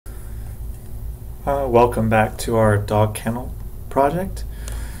Welcome back to our dog kennel project.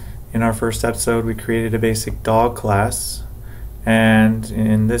 In our first episode, we created a basic dog class, and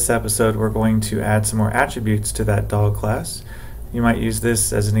in this episode, we're going to add some more attributes to that dog class. You might use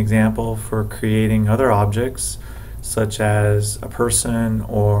this as an example for creating other objects, such as a person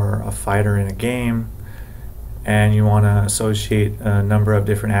or a fighter in a game, and you want to associate a number of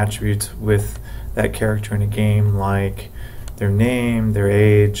different attributes with that character in a game, like their name, their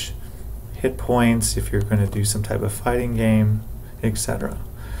age, hit points if you're going to do some type of fighting game, etc.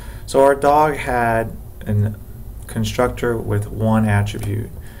 So our dog had a constructor with one attribute,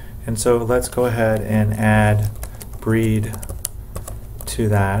 and so let's go ahead and add breed to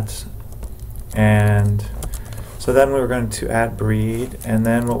that. And so then we're going to add breed, and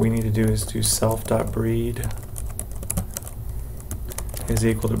then what we need to do is do self.breed is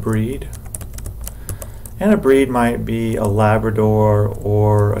equal to breed. And a breed might be a Labrador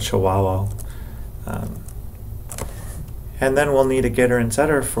or a Chihuahua. And then we'll need a getter and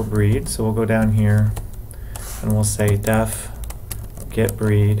setter for breed. So we'll go down here and we'll say def get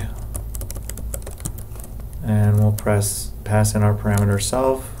breed. And we'll pass in our parameter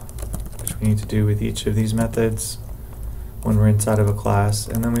self, which we need to do with each of these methods when we're inside of a class.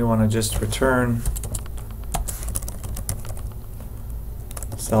 And then we want to just return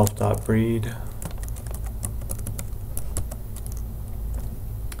self.breed.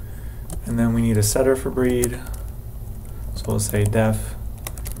 And then we need a setter for breed. So we'll say def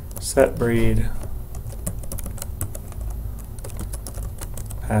set breed,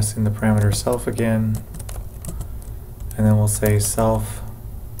 pass in the parameter self again, and then we'll say self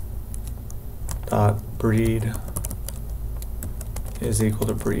dot breed is equal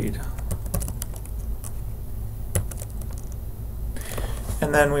to breed.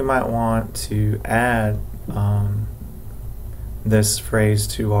 And then we might want to add this phrase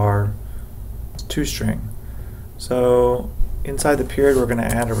to our toString. So inside the period, we're going to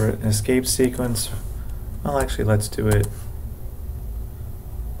add an escape sequence. Well, actually, let's do it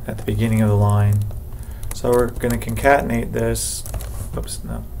at the beginning of the line. So we're going to concatenate this,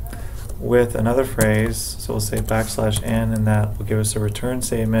 with another phrase. So we'll say \n, and that will give us a return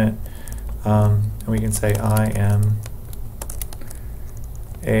statement. And we can say I am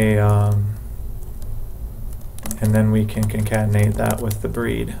a, and then we can concatenate that with the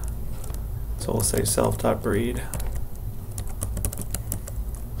breed. So we'll say self.breed.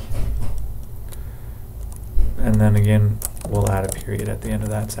 And then again, we'll add a period at the end of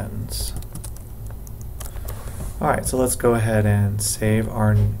that sentence. Alright, so let's go ahead and save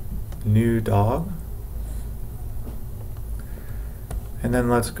our new dog. And then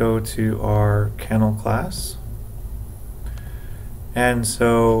let's go to our kennel class. And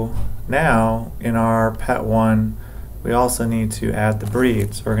so now in our pet1, we also need to add the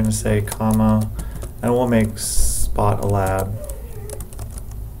breed. So we're going to say comma, and we'll make Spot a lab.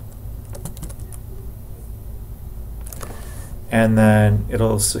 And then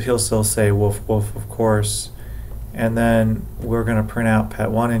he'll still say woof woof, of course. And then we're going to print out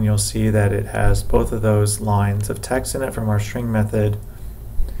pet1, and you'll see that it has both of those lines of text in it from our string method.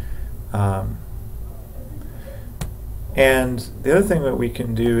 And the other thing that we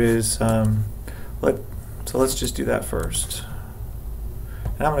can do is so let's just do that first.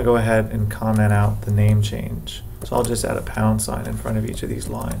 And I'm going to go ahead and comment out the name change. So I'll just add a # in front of each of these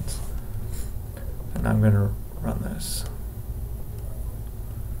lines. And I'm going to run this.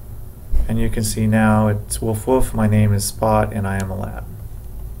 And you can see now it's woof woof, my name is Spot, and I am a lab.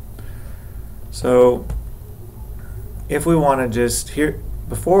 So if we want to just here,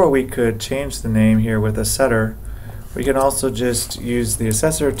 before we could change the name here with a setter, we can also just use the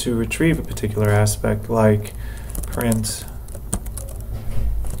assessor to retrieve a particular aspect, like print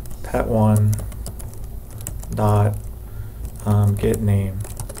pet1 dot get name.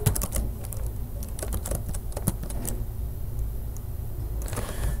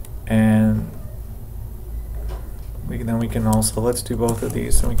 And we can also, let's do both of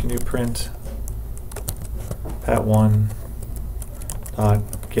these. So we can do print pet1 dot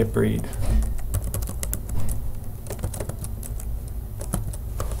get breed.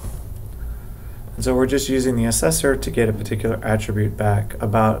 So we're just using the assessor to get a particular attribute back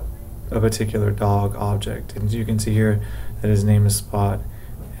about a particular dog object. And you can see here that his name is Spot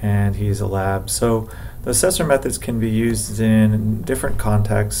and he's a lab. So the assessor methods can be used in different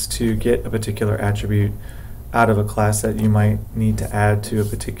contexts to get a particular attribute out of a class that you might need to add to a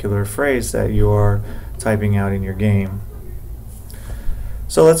particular phrase that you're typing out in your game.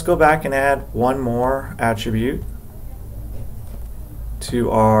 So let's go back and add one more attribute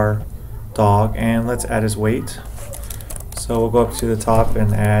to our dog, and let's add his weight. So So we'll go up to the top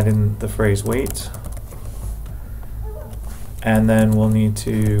and add in the phrase weight. And then we'll need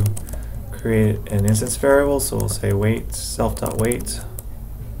to create an instance variable, so we'll say weight, self.weight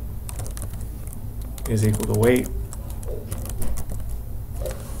is equal to weight.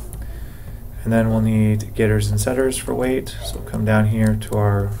 And then we'll need getters and setters for weight. So we'll come down here to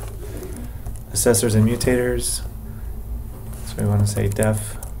our assessors and mutators. So we want to say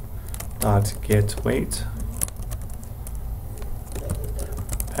def.get weight.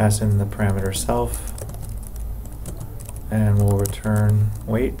 Pass in the parameter self, and we'll return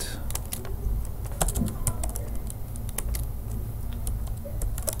weight.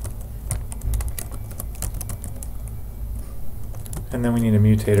 And then we need a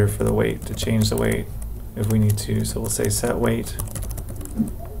mutator for the weight to change the weight if we need to. So we'll say set weight,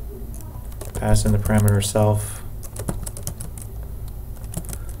 pass in the parameter self,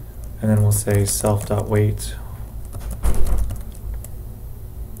 and then we'll say self.weight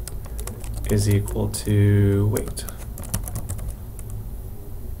is equal to weight.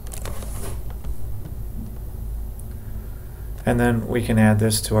 And then we can add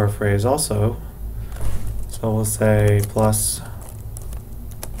this to our phrase also. So we'll say plus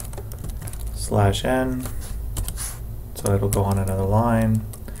 /n, so it'll go on another line,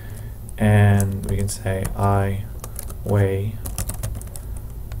 and we can say I weigh,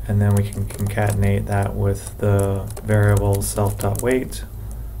 and then we can concatenate that with the variable self.weight,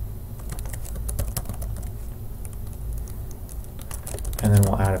 and then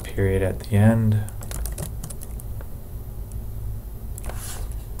we'll add a period at the end.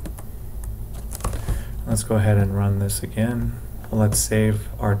 Let's go ahead and run this again. Let's save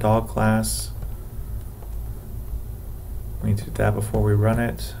our dog class. We need to do that before we run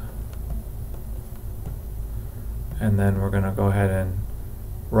it. And then we're going to go ahead and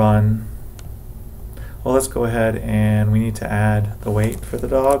run. Well, let's go ahead and we need to add the weight for the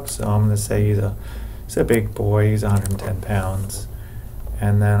dog. So I'm going to say he's a big boy, he's 110 pounds.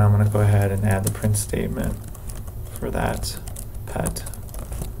 And then I'm going to go ahead and add the print statement for that pet.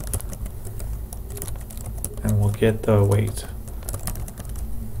 And we'll get the weight.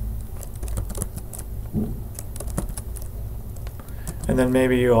 And then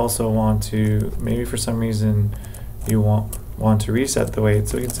maybe you also want to, maybe for some reason you want to reset the weight,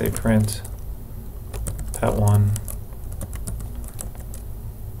 so we can say print pet1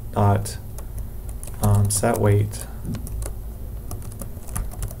 dot set weight.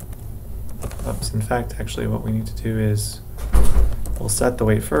 Oops, in fact, actually what we need to do is we'll set the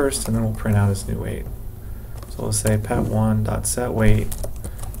weight first, and then we'll print out his new weight. So we'll say pet1 dot set weight,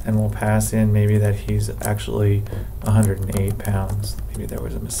 and we'll pass in maybe that he's actually 108 pounds. Maybe there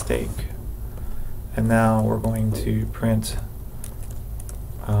was a mistake. And now we're going to print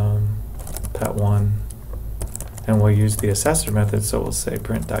pet1, and we'll use the assessor method, so we'll say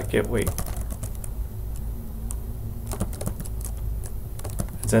print.getWeight.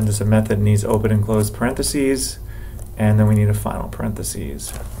 And then just a method needs open and close parentheses, and then we need a final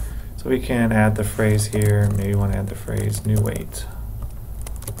parentheses. So we can add the phrase here, maybe we want to add the phrase new weight.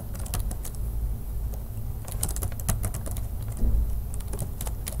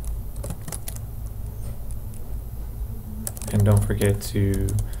 And don't forget to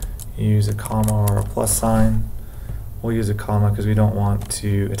use a comma or a plus sign. We'll use a comma because we don't want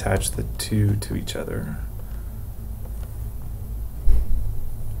to attach the two to each other.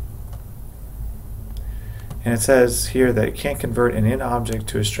 And it says here that it can't convert an int object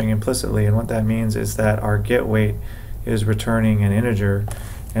to a string implicitly, and what that means is that our get weight is returning an integer,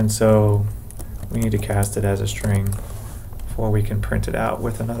 and so we need to cast it as a string before we can print it out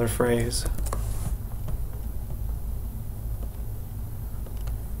with another phrase.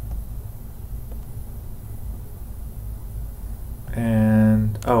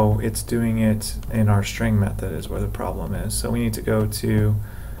 And oh, it's doing it in our string method is where the problem is. So we need to go to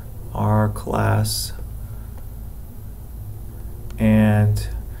our class, and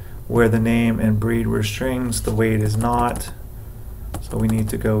where the name and breed were strings, the weight is not. So we need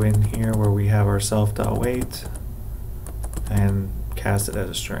to go in here where we have our self.weight and cast it as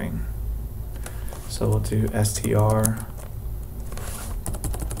a string. So we'll do str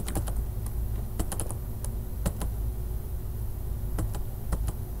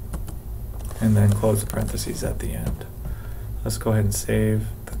and then close the parentheses at the end. Let's go ahead and save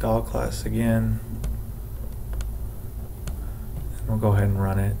the dog class again. And we'll go ahead and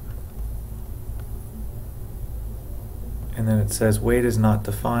run it. And then it says weight is not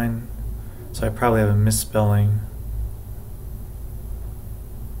defined, so I probably have a misspelling.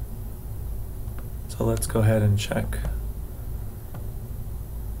 So let's go ahead and check.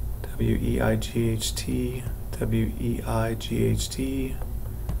 WEIGHT W-E-I-G-H-T.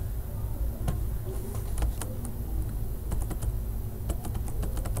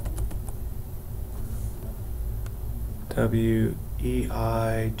 W-E-I-G-H-T.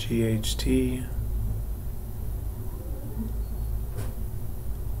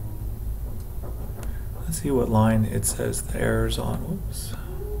 Let's see what line it says the error's on. Whoops.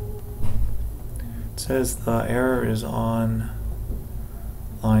 It says the error is on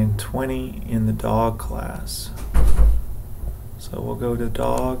line 20 in the dog class. So we'll go to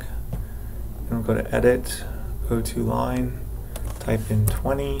dog, and we'll go to edit, go to line, type in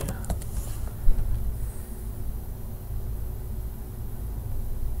 20.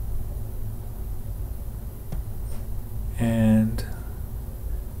 And,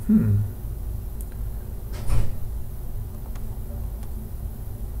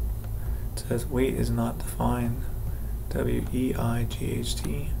 it says weight is not defined,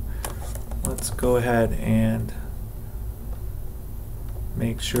 W-E-I-G-H-T. Let's go ahead and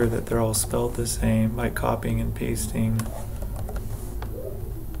make sure that they're all spelled the same by copying and pasting.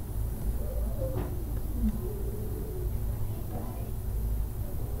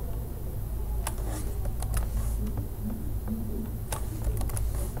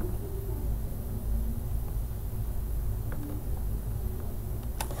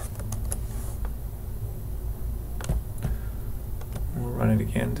 We'll run it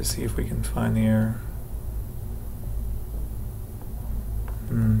again to see if we can find the error.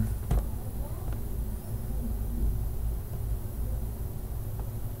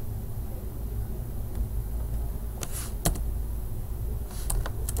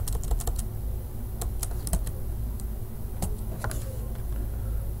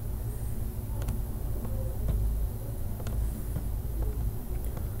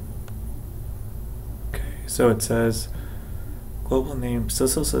 Okay, so it says global name, still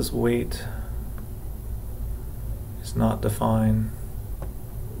says weight is not defined.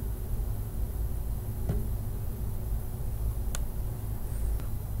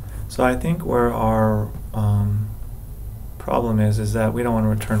 So I think where our problem is that we don't want to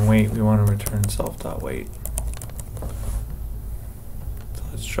return weight, we want to return self.weight. So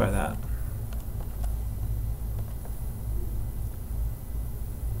let's try that.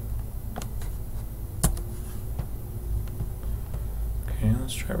 Okay,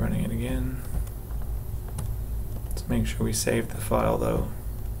 let's try running it again. Let's make sure we save the file though.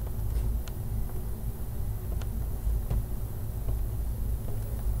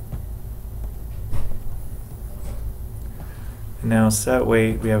 And now set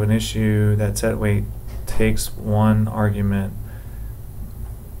weight, we have an issue that set weight takes one argument.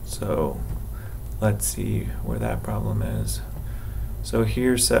 So let's see where that problem is. So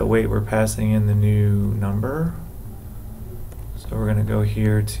here set weight, we're passing in the new number. So we're going to go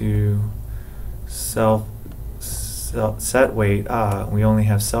here to set weight. We only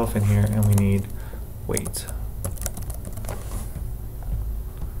have self in here and we need weight.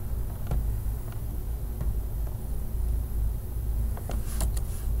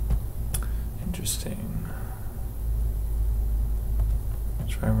 Interesting.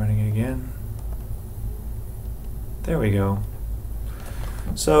 Try running it again. There we go.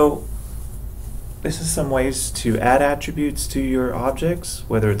 So this is some ways to add attributes to your objects,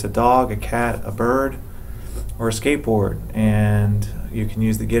 whether it's a dog, a cat, a bird, or a skateboard. And you can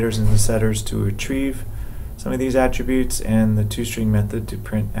use the getters and the setters to retrieve some of these attributes and the toString method to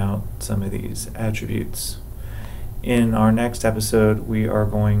print out some of these attributes. In our next episode, we are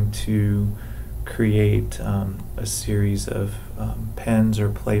going to create a series of pens or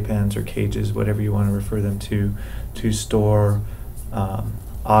playpens or cages, whatever you want to refer them to store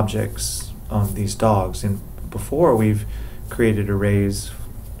objects on these dogs. And before, we've created arrays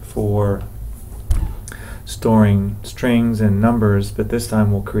for storing strings and numbers, but this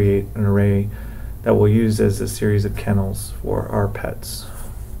time we'll create an array that we'll use as a series of kennels for our pets.